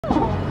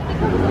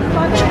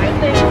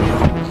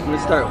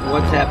Let's start.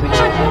 What's happening?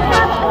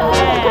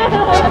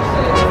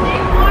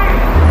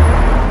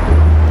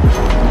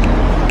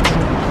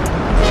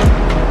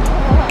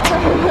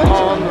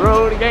 On the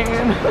road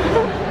again.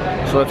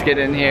 So let's get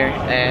in here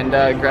and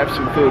grab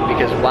some food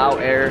because Wow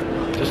Air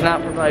does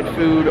not provide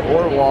food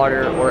or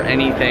water or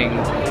anything.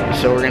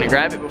 So we're gonna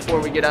grab it before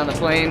we get on the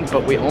plane,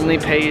 but we only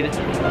paid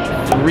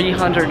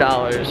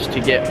 $300 to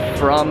get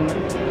from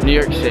New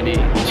York City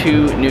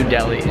to New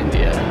Delhi,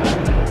 India.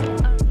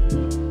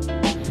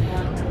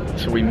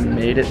 So we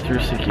made it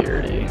through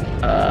security.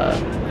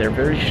 They're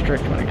very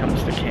strict when it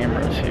comes to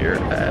cameras here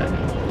at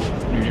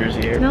New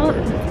Jersey Airport. No,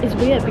 it's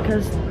weird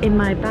because in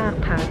my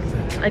backpack,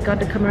 I got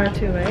the camera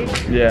too, right?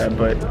 Yeah,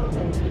 but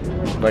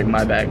like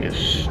my bag is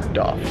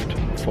stuffed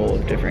full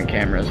of different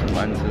cameras and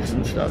lenses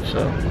and stuff,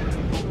 so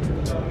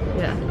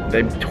yeah.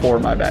 They tore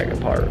my bag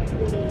apart,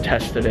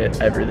 tested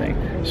it, everything.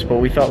 So, but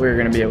we thought we were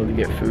gonna be able to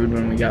get food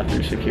when we got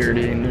through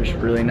security, and there's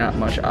really not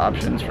much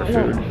options for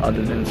food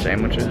other than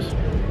sandwiches.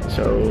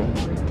 So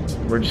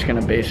we're just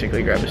gonna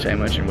basically grab a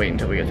sandwich and wait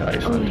until we get to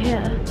Iceland. Oh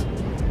yeah.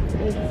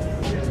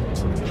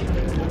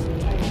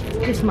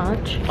 It's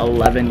much?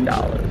 $11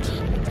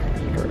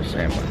 for a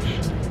sandwich.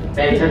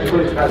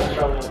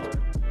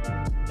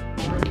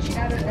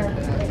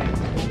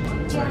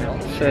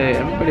 Say,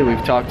 everybody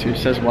we've talked to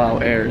says Wow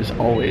Air is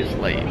always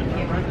late.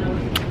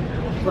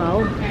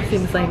 Well,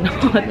 seems like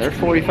not. They're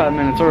 45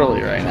 minutes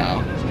early right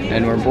now,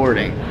 and we're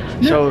boarding.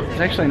 So it's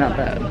actually not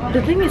bad.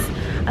 The thing is,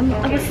 I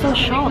was so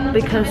shocked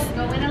because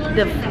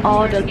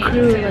all the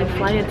crew, like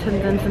flight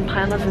attendants and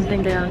pilots and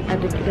things, they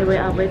were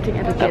waiting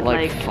at the gate at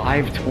like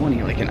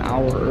 5:20, like an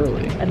hour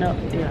early. I know,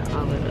 yeah,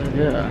 hour early.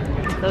 Yeah.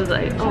 So I was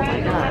like, oh my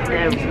god,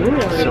 they're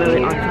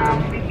really on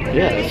time.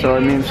 Yeah, so I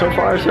mean, so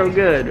far so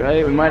good,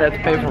 right? We might have to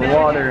pay for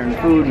water and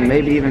food and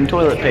maybe even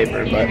toilet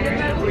paper, but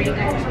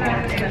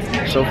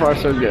so far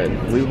so good.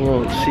 We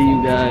will see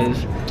you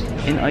guys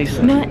in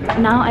Iceland.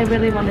 Now I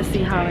really want to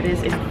see how it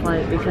is in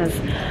flight because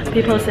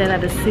people say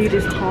that the seat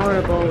is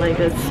horrible, like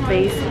the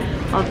space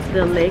of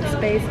the leg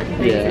space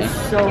is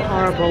so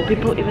horrible.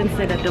 People even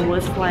say that the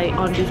worst flight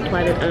on this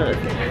planet Earth.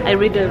 I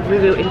read the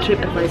review in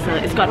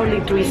TripAdvisor. It's got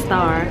only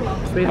 3-star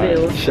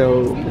review.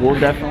 So we'll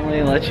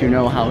definitely let you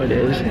know how it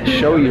is,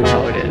 show you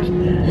how it is.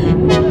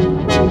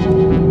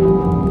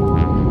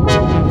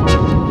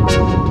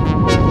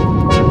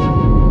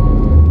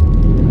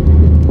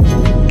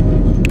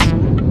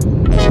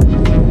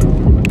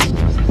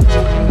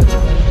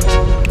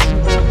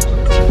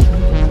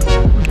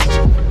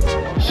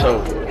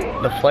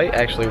 The flight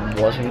actually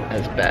wasn't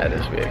as bad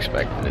as we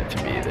expected it to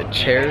be. The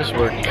chairs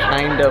were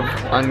kind of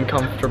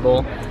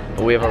uncomfortable,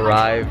 but we have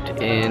arrived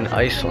in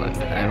Iceland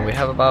and we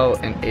have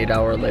about an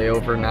 8-hour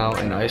layover now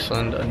in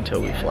Iceland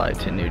until we fly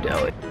to New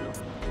Delhi.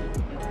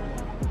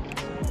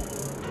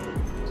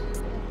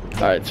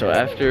 Alright, so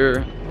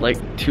after like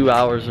 2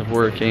 hours of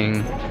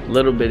working, a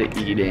little bit of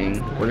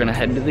eating, we're gonna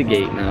head to the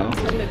gate now,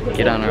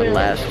 get on our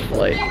last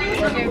flight.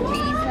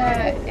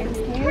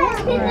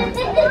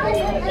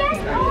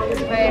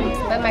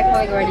 But my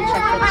colleague already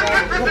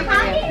checked it.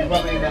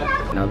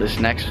 Now this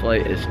next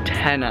flight is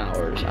 10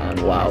 hours on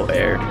Wow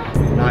Air.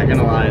 Not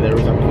gonna lie, there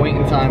was a point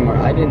in time where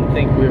I didn't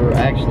think we were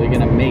actually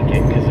gonna make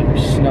it because it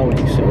was snowing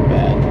so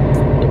bad.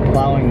 They're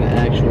plowing the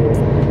actual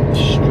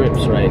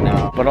strips right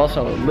now. But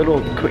also a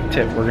little quick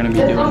tip we're gonna be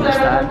doing this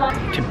time,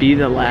 to be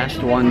the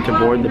last one to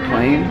board the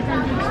plane,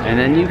 and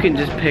then you can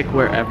just pick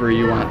wherever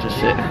you want to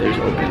sit if there's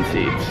open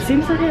seats.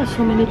 Seems like there are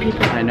so many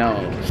people. I know.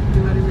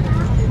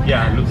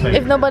 Yeah, it looks like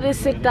if nobody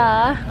sit there.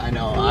 I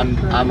know,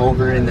 I'm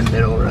over in the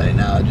middle right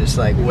now, just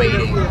like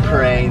waiting,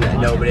 praying that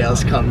nobody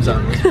else comes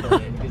on this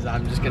plane because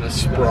I'm just gonna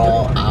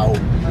sprawl out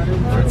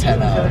for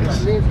 10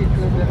 hours.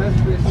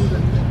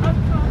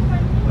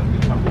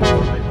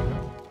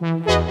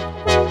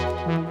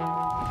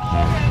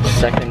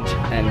 Second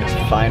and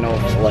final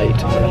flight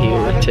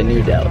here to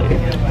New Delhi.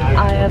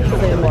 I have to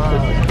say wow.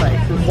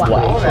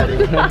 Wow.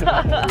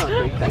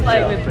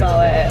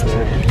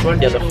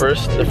 Yeah, the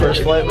first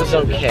flight was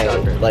okay.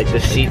 Like the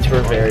seats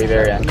were very,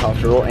 very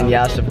uncomfortable. And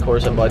yes, of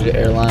course, a budget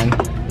airline.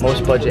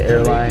 Most budget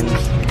airlines,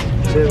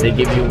 they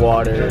give you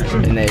water,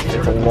 and if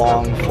it's a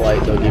long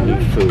flight, they'll give you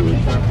food.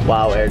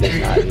 Wow Air does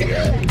not do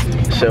that.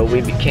 So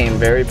we became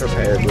very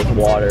prepared with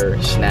water,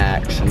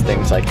 snacks, and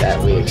things like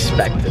that. We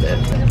expected it.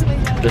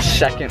 The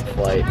second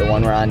flight, the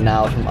one we're on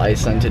now from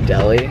Iceland to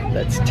Delhi,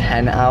 that's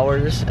 10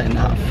 hours and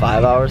not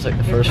 5 hours like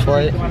the first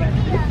flight.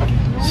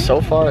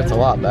 So far, it's a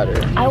lot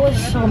better. I was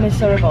so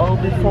miserable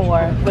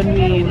before when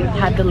we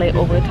had the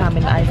layover time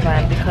in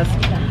Iceland because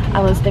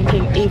I was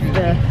thinking if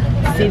the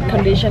seat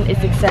condition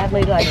is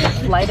exactly like the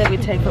flight that we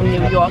take from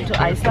New York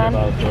to Iceland.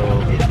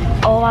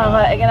 Oh my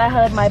god, again I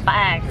hurt my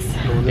bags.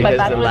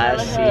 because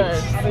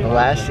the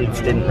last seats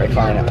didn't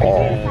recline at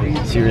all.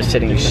 So you were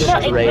sitting No, it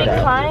straight up.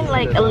 reclined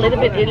like a little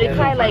bit. It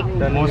reclined like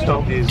Most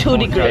of these 2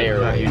 degrees.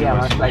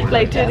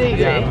 Like 2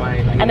 degrees.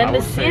 And then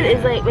the seat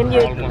is like when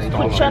you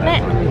push on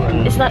it,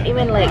 it's not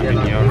even like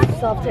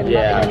soft and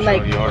not even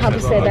like how to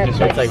say that. It's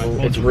like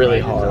it's really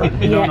hard.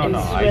 Yeah,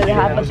 it's really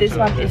hard, but this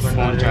one is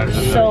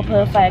so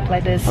perfect.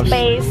 Like the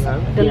space,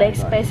 the leg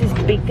space is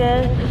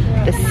bigger,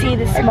 the seat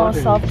is more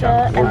softer,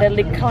 and the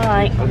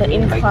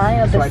incline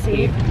of the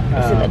seat,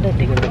 is it the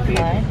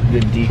decline?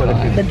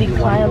 The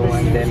decline of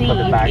the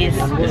seat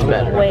is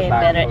better. way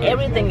better.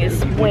 Everything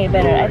is way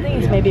better. I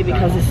think it's maybe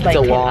because it's like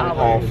It's a 10 long hours.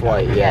 haul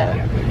flight,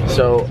 yeah.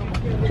 So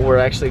we're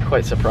actually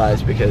quite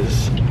surprised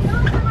because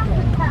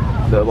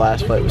the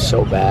last flight was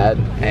so bad,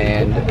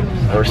 and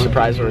we're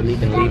surprised we're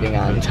leaving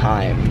on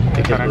time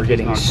because we're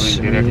getting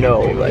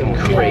snow like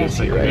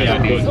crazy right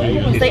now.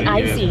 It's like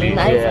icy in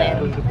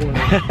Iceland.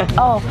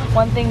 Oh,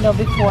 one thing though,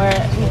 before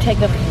we take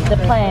the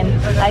plane,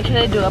 I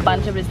actually do a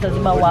bunch of research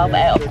about Wow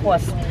Air, of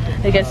course.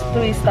 Because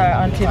 3-star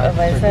on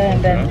TripAdvisor,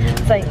 and then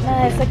it's like,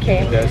 nah, it's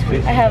okay.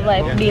 I have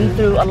like been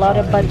through a lot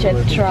of budget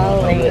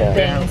traveling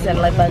things and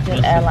like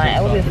budget airline. I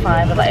will be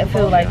fine, but like, I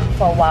feel like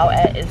for Wow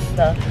Air is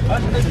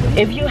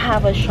if you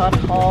have a short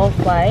haul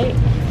flight,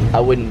 I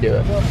wouldn't do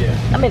it.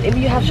 I mean, if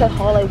you have short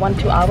haul like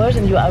 1-2 hours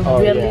and you are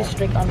really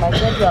strict on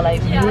budget, you are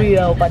like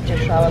real budget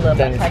traveler,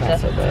 Then it's not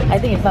backpacker. so bad. I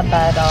think it's not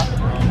bad at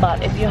all.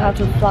 But if you have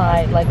to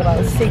fly like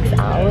about 6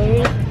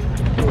 hours,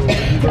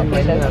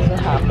 okay, that doesn't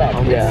have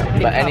that. Yeah,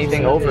 but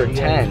anything over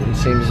 10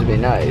 seems to be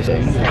nice.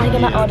 I'm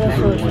gonna order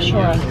food for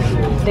sure.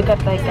 They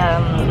got like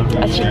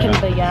a chicken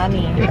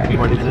biryani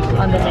What is it?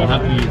 on the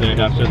menu. use the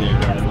adapter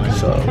there.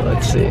 So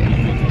let's see.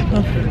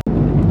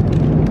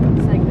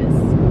 It's like this.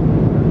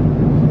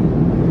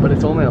 But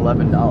it's only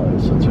 $11,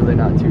 so it's really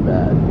not too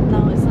bad.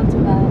 No, it's not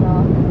too bad at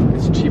all.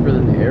 It's cheaper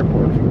than the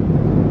airport food.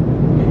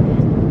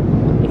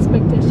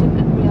 Expectation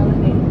and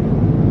reality.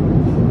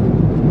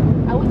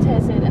 I would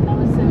taste it and I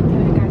would say to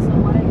you guys, so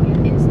what I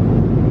get is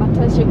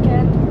butter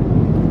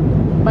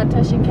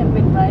chicken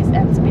with rice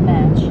and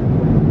spinach.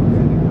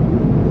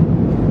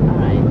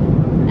 Alright.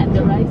 And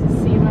the rice is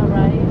zero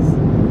rice,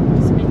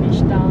 spinach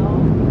dal.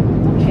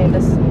 Okay,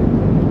 let's see.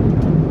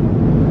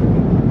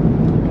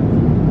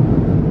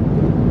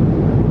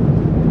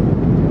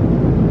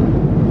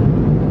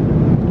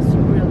 It's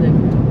really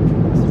good.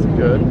 It's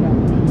really Good?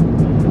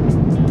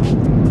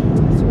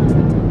 It's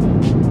really good.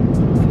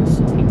 It feels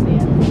so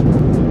Indian.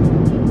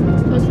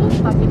 It feels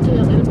spaghetti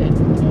a little bit.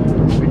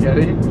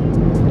 Spaghetti?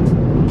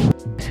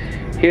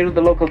 Here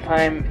the local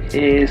time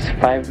is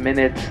 5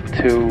 minutes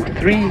to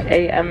 3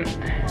 a.m.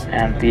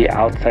 and the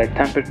outside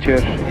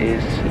temperature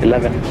is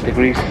 11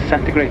 degrees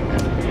centigrade.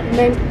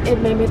 It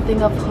made me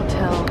think of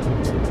hotel.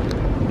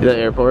 The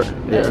airport?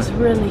 Yeah. It's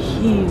really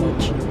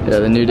huge. Yeah,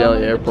 the New Delhi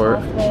Normally the airport.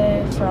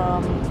 pathway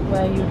from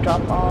where you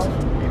drop off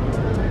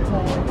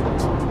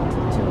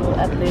to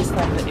at least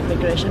like the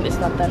immigration is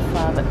not that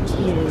far, but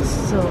here is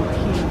so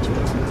huge,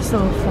 so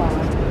far.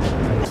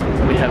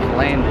 We have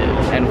landed,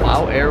 and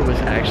Wow Air was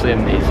actually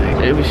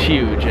amazing. It was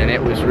huge, and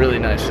it was really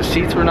nice. The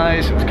seats were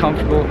nice, it was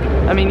comfortable.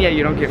 I mean, yeah,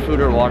 you don't get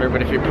food or water,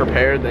 but if you're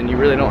prepared, then you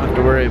really don't have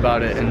to worry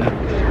about it, and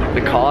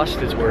the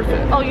cost is worth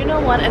it. Oh, you know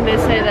what? And they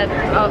say that,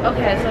 oh,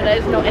 okay, so there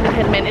is no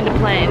impediment in the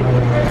plane,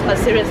 but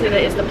seriously,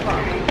 there is the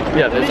plug.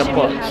 Yeah, there's a Usually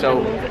plug,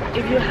 so...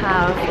 if you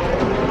have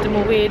the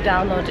movie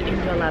downloaded in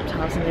your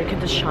laptops and you can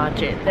just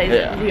charge it, there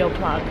is a real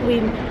plug.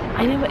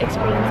 I never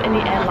experienced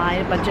any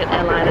airline, budget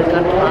airline that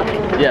got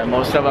plugged. Yeah,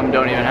 most of them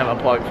don't even have a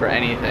plug for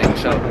anything,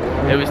 so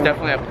it was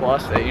definitely a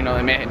plus that, you know,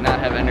 they may not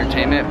have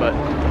entertainment, but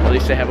at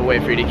least they have a way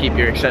for you to keep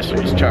your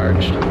accessories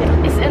charged.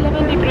 It's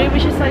 11 degrees,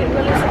 which is like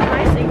really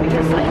surprising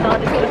because I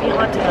thought it's going to be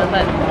hotter,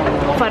 but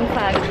fun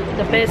fact,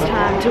 the best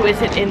time to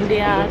visit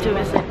India,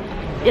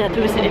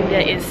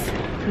 is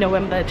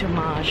November to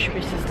March,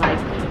 which is like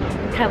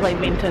kind of like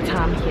winter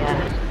time here.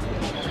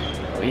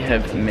 We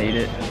have made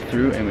it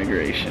through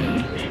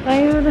immigration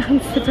Why you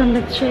don't sit on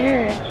the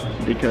chair?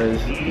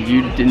 because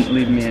you didn't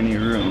leave me any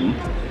room.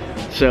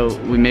 So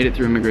we made it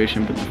through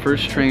immigration, but the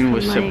first train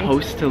was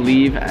supposed to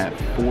leave at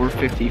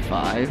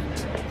 4:55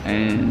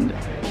 and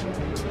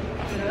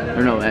at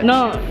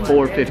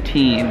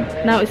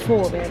 4:15. Now it's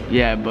 4, babe.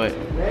 Yeah, but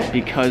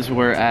because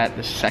we're at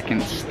the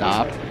second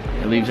stop,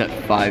 it leaves at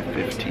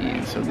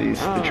 5:15. So the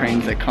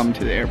trains that come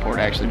to the airport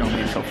actually don't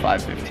leave until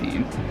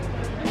 5:15.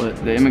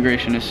 But the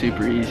immigration is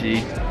super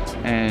easy,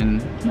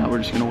 and now we're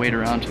just gonna wait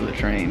around till the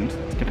train,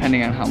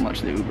 depending on how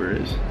much the Uber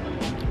is.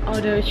 Oh,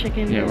 they're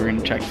checking. Yeah, we're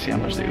gonna check to see how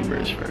much the Uber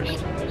is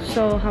first.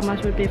 So how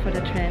much would be for the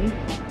train?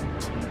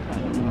 I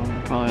don't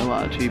know, probably a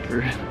lot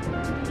cheaper.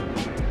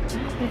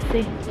 Let's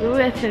see.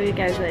 We'll tell you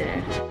guys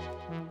later.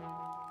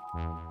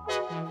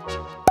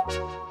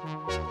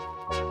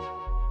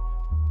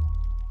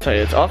 Tell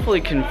you, it's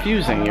awfully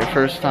confusing your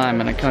first time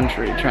in a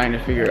country trying to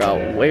figure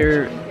out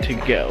where to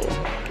go.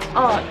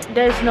 Oh,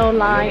 there's no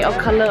line or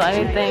color or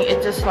anything.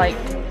 It's just like,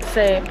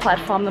 say,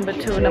 platform number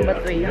 2, number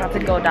 3. You have to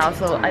go down.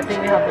 So I think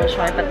we have no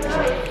choice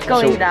but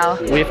going down.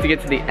 We have to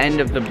get to the end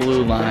of the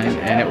blue line,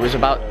 and it was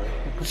about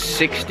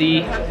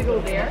 60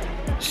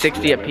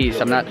 a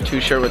piece. I'm not too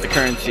sure what the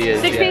currency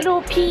is 60 yet.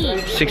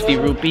 rupee. 60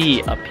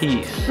 rupee a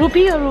piece.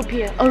 Rupee or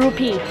rupee? Or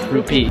rupee?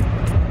 Rupee.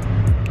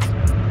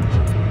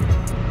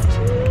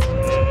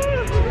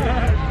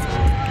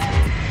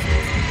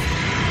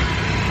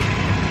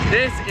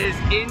 This is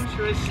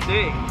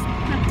interesting.